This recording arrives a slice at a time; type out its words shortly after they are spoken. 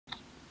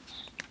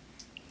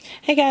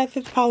Hey guys,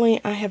 it's Pauline.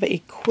 I have a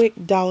quick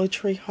Dollar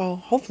Tree haul.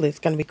 Hopefully it's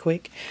gonna be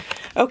quick.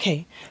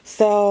 Okay,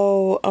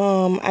 so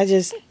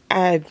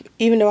I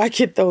even though I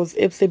get those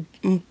Ipsy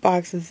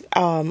boxes,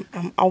 I'm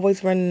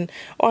always running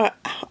or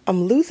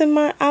I'm losing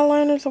my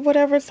eyeliners or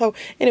whatever. So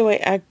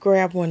anyway, I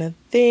grabbed one of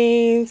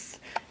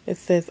these. It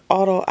says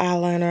auto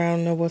eyeliner. I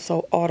don't know what's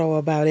so auto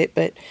about it,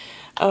 but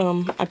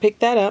I picked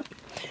that up.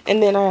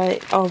 And then I,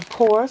 of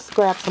course,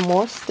 grabbed some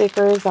more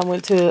stickers. I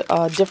went to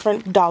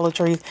different Dollar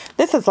Trees.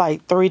 This is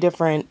like 3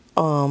 different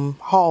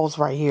hauls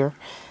right here.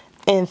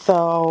 And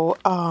so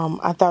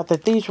I thought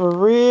that these were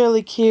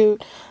really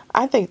cute.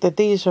 I think that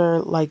these are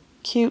like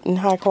cute and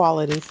high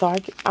quality. So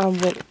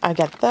I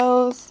got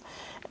those.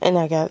 And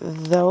I got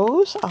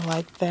those. I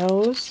like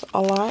those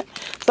a lot.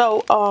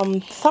 So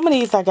some of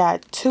these I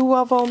got 2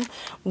 of them.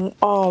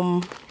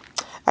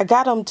 I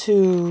got them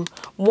to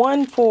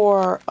one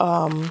for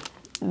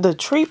the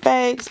treat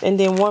bags and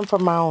then one for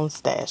my own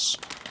stash.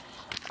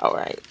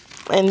 Alright.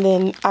 And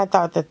then I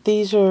thought that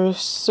these are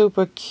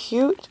super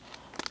cute.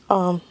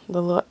 The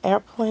little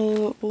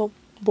airplane little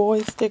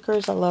boy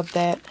stickers. I love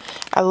that.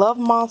 I love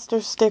monster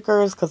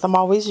stickers because I'm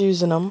always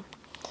using them.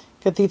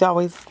 Because he's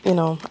always, you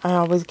know, I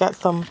always got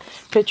some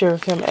picture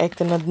of him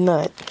acting a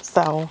nut.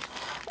 So,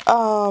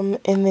 and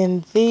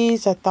then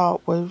these I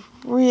thought were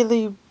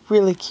really,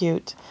 really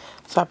cute.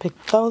 So I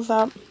picked those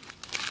up.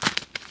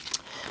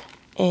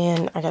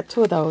 And I got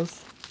 2 of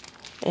those.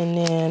 And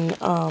then,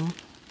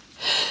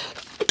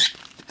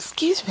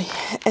 excuse me.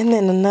 And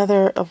then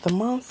another of the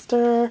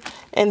monster.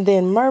 And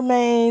then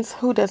mermaids.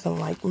 Who doesn't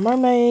like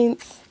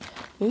mermaids?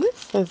 And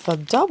this is a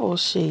double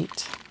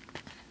sheet.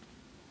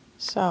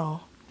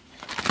 So,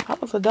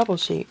 that was a double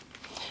sheet.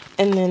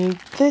 And then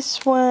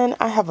this one,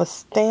 I have a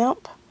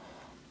stamp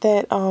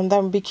that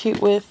that would be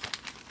cute with.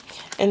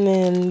 And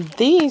then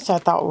these I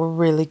thought were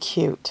really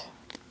cute.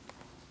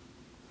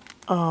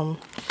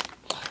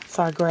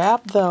 So I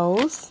grabbed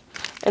those.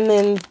 And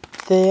then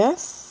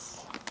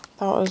this,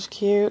 that was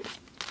cute.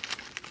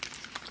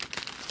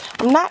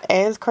 I'm not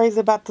as crazy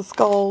about the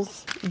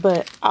skulls,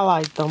 but I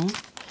like them.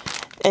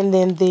 And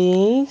then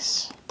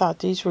these, thought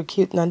these were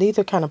cute. Now these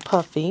are kind of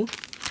puffy.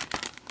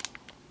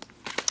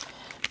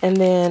 And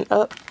then,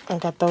 I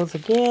got those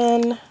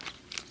again.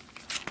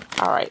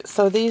 Alright,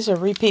 so these are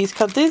repeats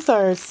because these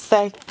are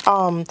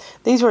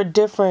these were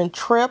different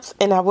trips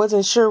and I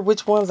wasn't sure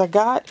which ones I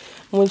got,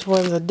 which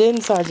ones I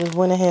didn't, so I just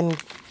went ahead and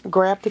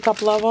grabbed a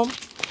couple of them.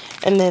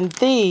 And then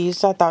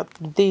these, I thought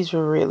these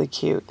were really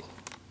cute.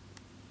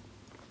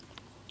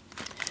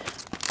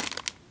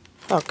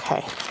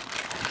 Okay,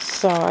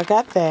 so I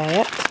got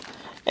that.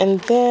 And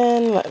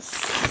then let's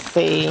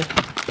see.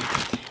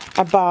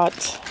 I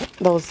bought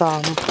those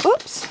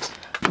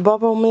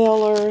bubble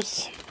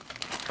millers.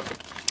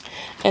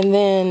 And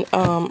then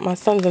my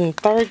son's in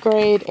 3rd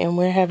grade and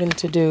we're having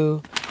to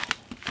do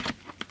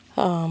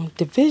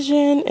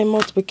division and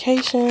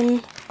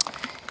multiplication.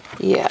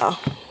 Yeah.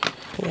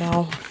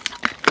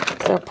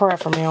 So prayer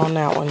for me on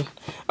that one.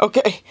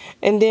 Okay.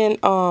 And then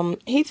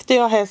he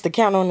still has to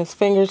count on his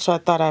fingers, so I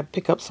thought I'd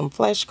pick up some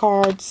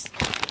flashcards.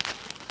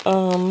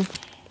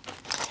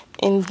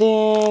 And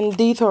then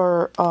these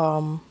are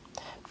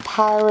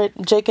Pirate,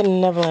 Jake and the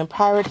Neverland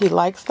Pirate. He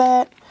likes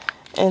that.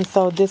 And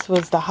so this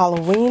was the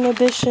Halloween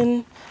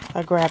edition.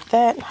 I grabbed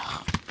that.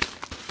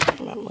 I'm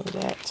gonna move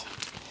that.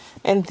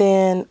 And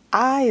then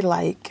I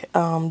like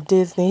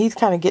Disney. He's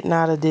kind of getting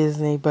out of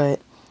Disney, but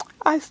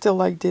I still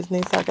like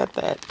Disney, so I got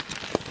that.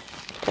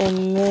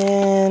 And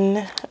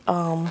then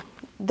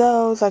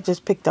those, I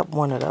just picked up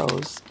one of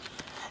those.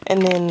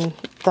 And then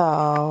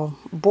the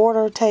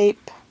border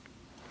tape.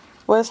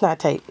 Well, it's not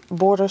tape.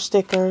 Border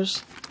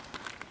stickers.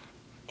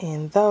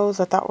 And those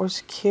I thought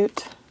was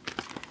cute.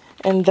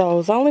 And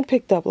those, I only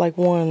picked up like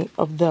one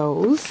of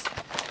those.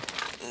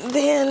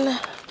 Then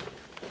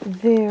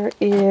there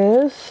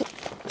is,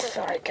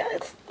 sorry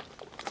guys,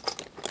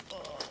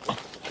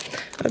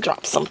 I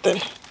dropped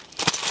something.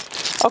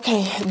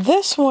 Okay,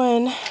 this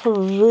one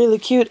really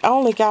cute. I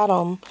only got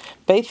them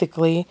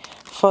basically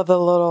for the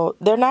little,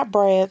 they're not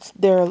brads,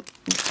 they're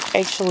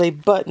actually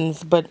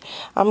buttons, but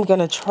I'm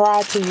gonna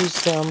try to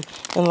use them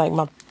in like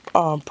my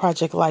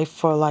Project Life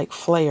for like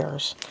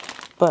flares.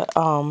 But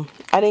I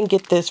didn't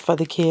get this for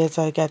the kids.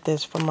 I got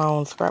this for my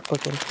own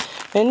scrapbooking.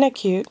 Isn't that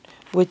cute?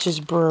 Witch's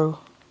Brew.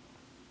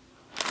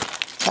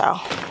 So,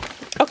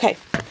 okay.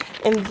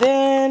 And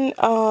then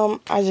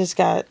I just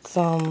got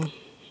some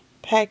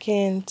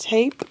packing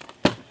tape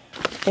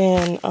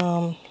and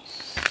some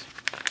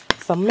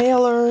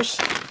mailers.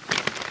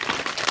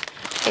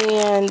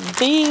 And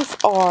these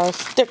are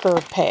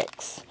sticker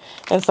packs.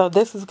 And so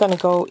this is going to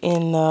go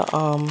in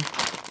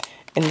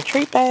the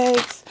treat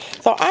bags.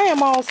 So I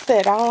am all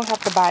set. I don't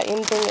have to buy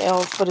anything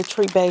else for the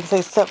treat bags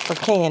except for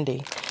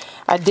candy.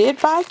 I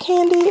did buy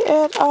candy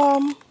at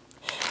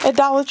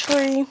Dollar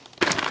Tree,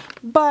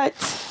 but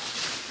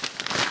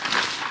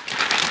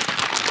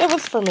it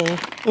was for me.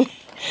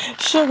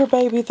 Sugar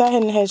babies. I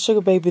hadn't had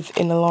sugar babies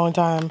in a long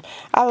time.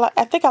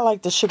 I think I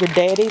like the sugar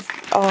daddies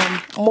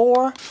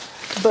more,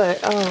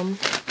 but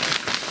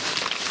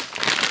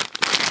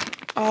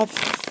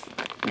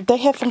they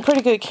had some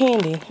pretty good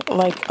candy,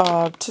 like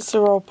Tootsie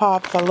Roll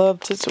Pops. I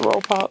love Tootsie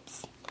Roll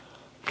Pops.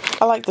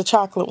 I like the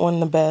chocolate one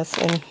the best,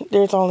 and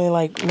there's only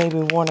like maybe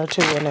 1 or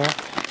 2 in there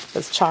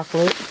that's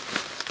chocolate.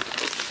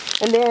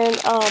 And then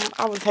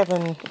I was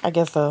having, I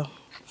guess, a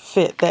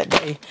fit that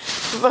day,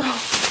 so I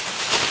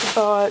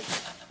thought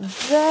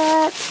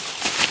that,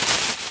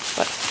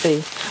 let's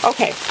see,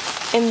 okay,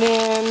 and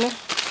then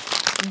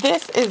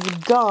this is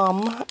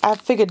gum. I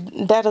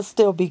figured that'll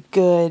still be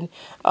good,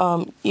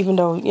 even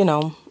though, you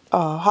know,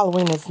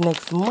 Halloween is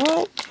next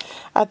month.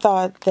 I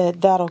thought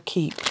that that'll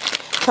keep,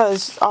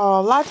 because a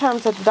lot of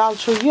times at the Dollar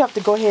Tree you have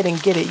to go ahead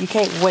and get it. You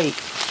can't wait,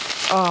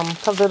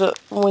 because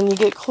when you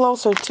get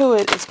closer to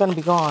it, it's going to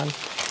be gone.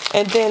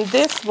 And then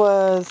this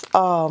was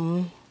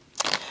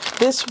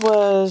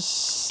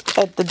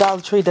at the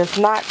Dollar Tree that's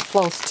not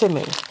close to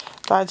me,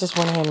 so I just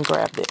went ahead and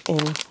grabbed it,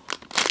 and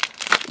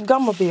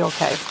gum will be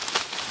okay.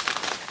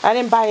 I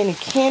didn't buy any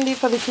candy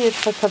for the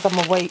kids because I'm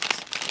going to wait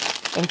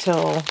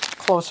until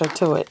closer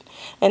to it.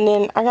 And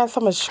then I got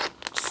so much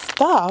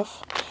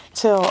stuff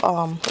till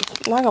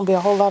it's not going to be a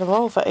whole lot of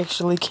room for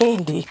actually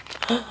candy.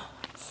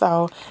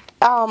 So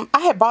I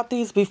had bought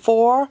these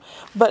before,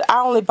 but I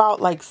only bought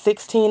like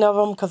 16 of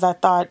them because I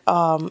thought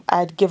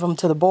I'd give them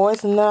to the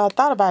boys. And then I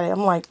thought about it.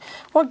 I'm like,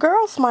 well,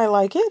 girls might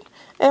like it.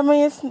 I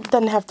mean, it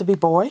doesn't have to be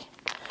boy.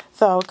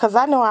 So, because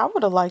I know I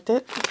would have liked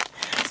it.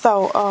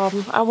 So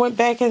I went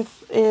back and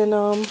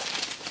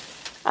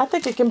I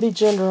think it can be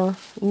gender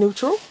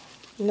neutral.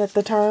 Isn't that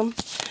the term?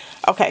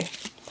 Okay.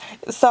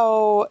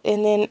 So,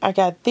 and then I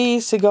got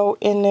these to go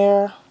in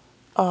there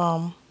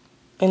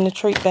in the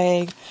treat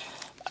bag.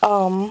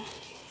 So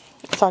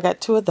I got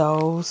 2 of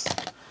those.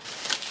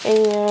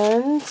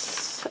 And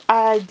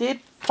I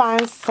did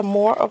find some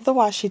more of the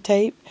washi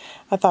tape.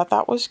 I thought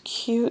that was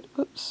cute.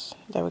 Oops.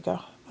 There we go.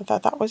 I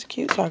thought that was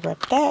cute, so I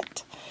grabbed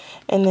that.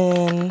 And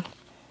then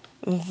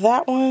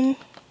that one,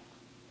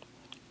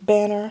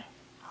 banner,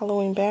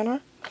 Halloween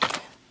banner.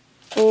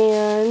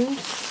 And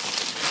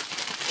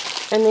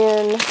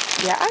then,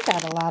 yeah, I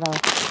got a lot of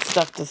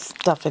stuff to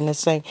stuff in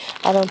this thing.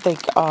 I don't think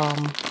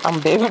I'm going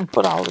to be able to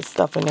put all this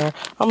stuff in there.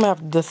 I'm going to have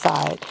to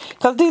decide.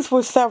 Because these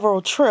were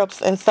several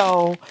trips, and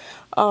so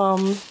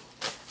I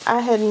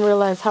hadn't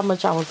realized how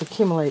much I was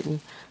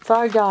accumulating. So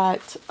I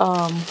got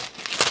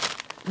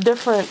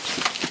different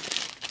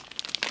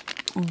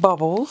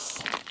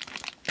bubbles.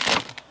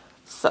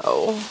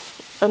 So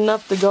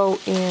enough to go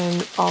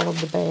in all of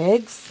the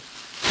bags.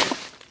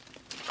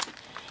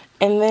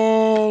 And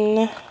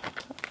then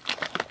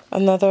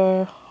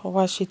another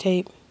washi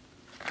tape.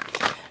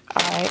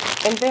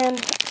 Alright, and then,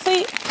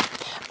 see,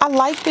 I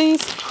like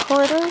these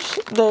critters.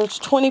 There's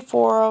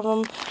 24 of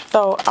them,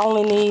 so I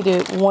only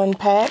needed 1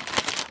 pack.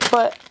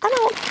 But I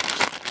don't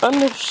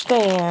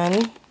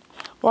understand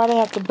why they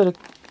have to put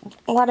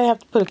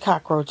a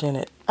cockroach in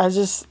it. I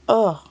just,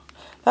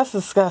 that's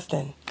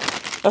disgusting.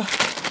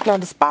 Now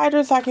the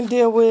spiders I can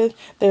deal with.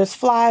 There's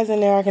flies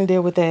in there, I can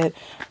deal with that.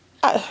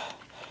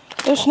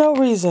 There's no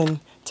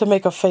reason to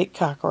make a fake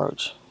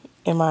cockroach,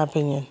 in my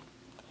opinion.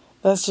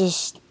 That's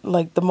just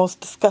like the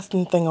most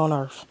disgusting thing on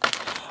earth.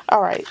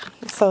 Alright,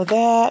 so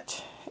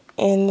that,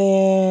 and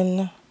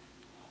then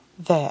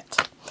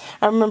that.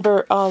 I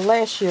remember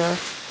last year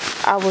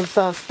I was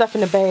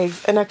stuffing the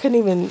bags, and I couldn't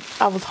even,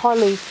 I was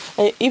hardly,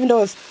 even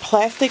though it's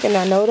plastic and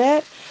I know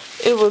that,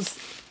 it was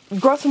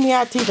grossing me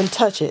out to even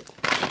touch it.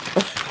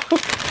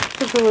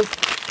 Because it was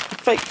a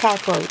fake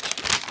cockroach.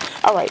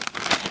 Alright.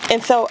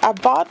 And so I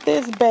bought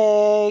this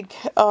bag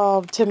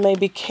to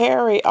maybe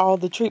carry all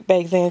the treat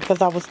bags in,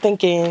 because I was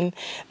thinking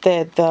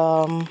that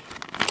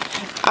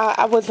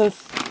I wasn't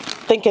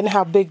thinking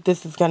how big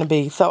this is going to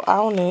be. So I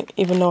don't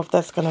even know if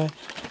that's going to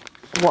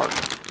work.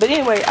 But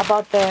anyway, I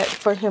bought that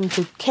for him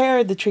to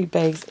carry the treat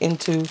bags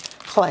into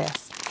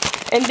class.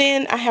 And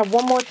then I have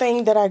one more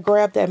thing that I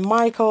grabbed at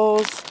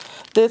Michael's.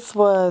 This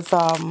was,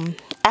 I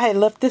had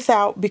left this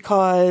out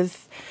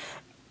because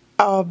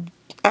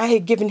I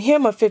had given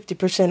him a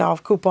 50%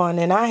 off coupon,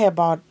 and I had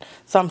bought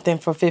something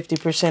for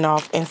 50%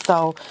 off, and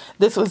so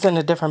this was in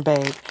a different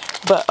bag.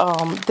 But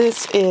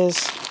this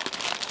is,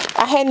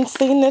 I hadn't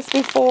seen this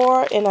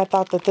before, and I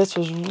thought that this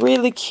was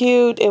really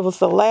cute. It was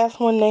the last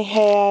one they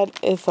had.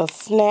 It's a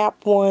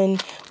snap one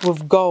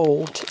with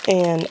gold,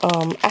 and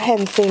I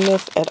hadn't seen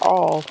this at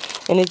all,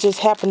 and it just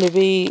happened to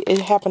be,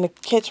 it happened to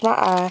catch my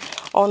eye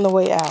on the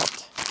way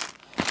out.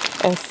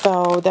 And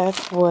so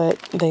that's what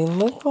they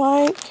look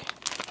like.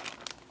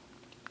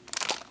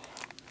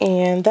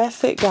 And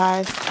that's it,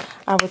 guys.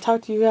 I will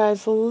talk to you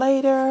guys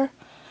later.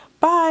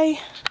 Bye.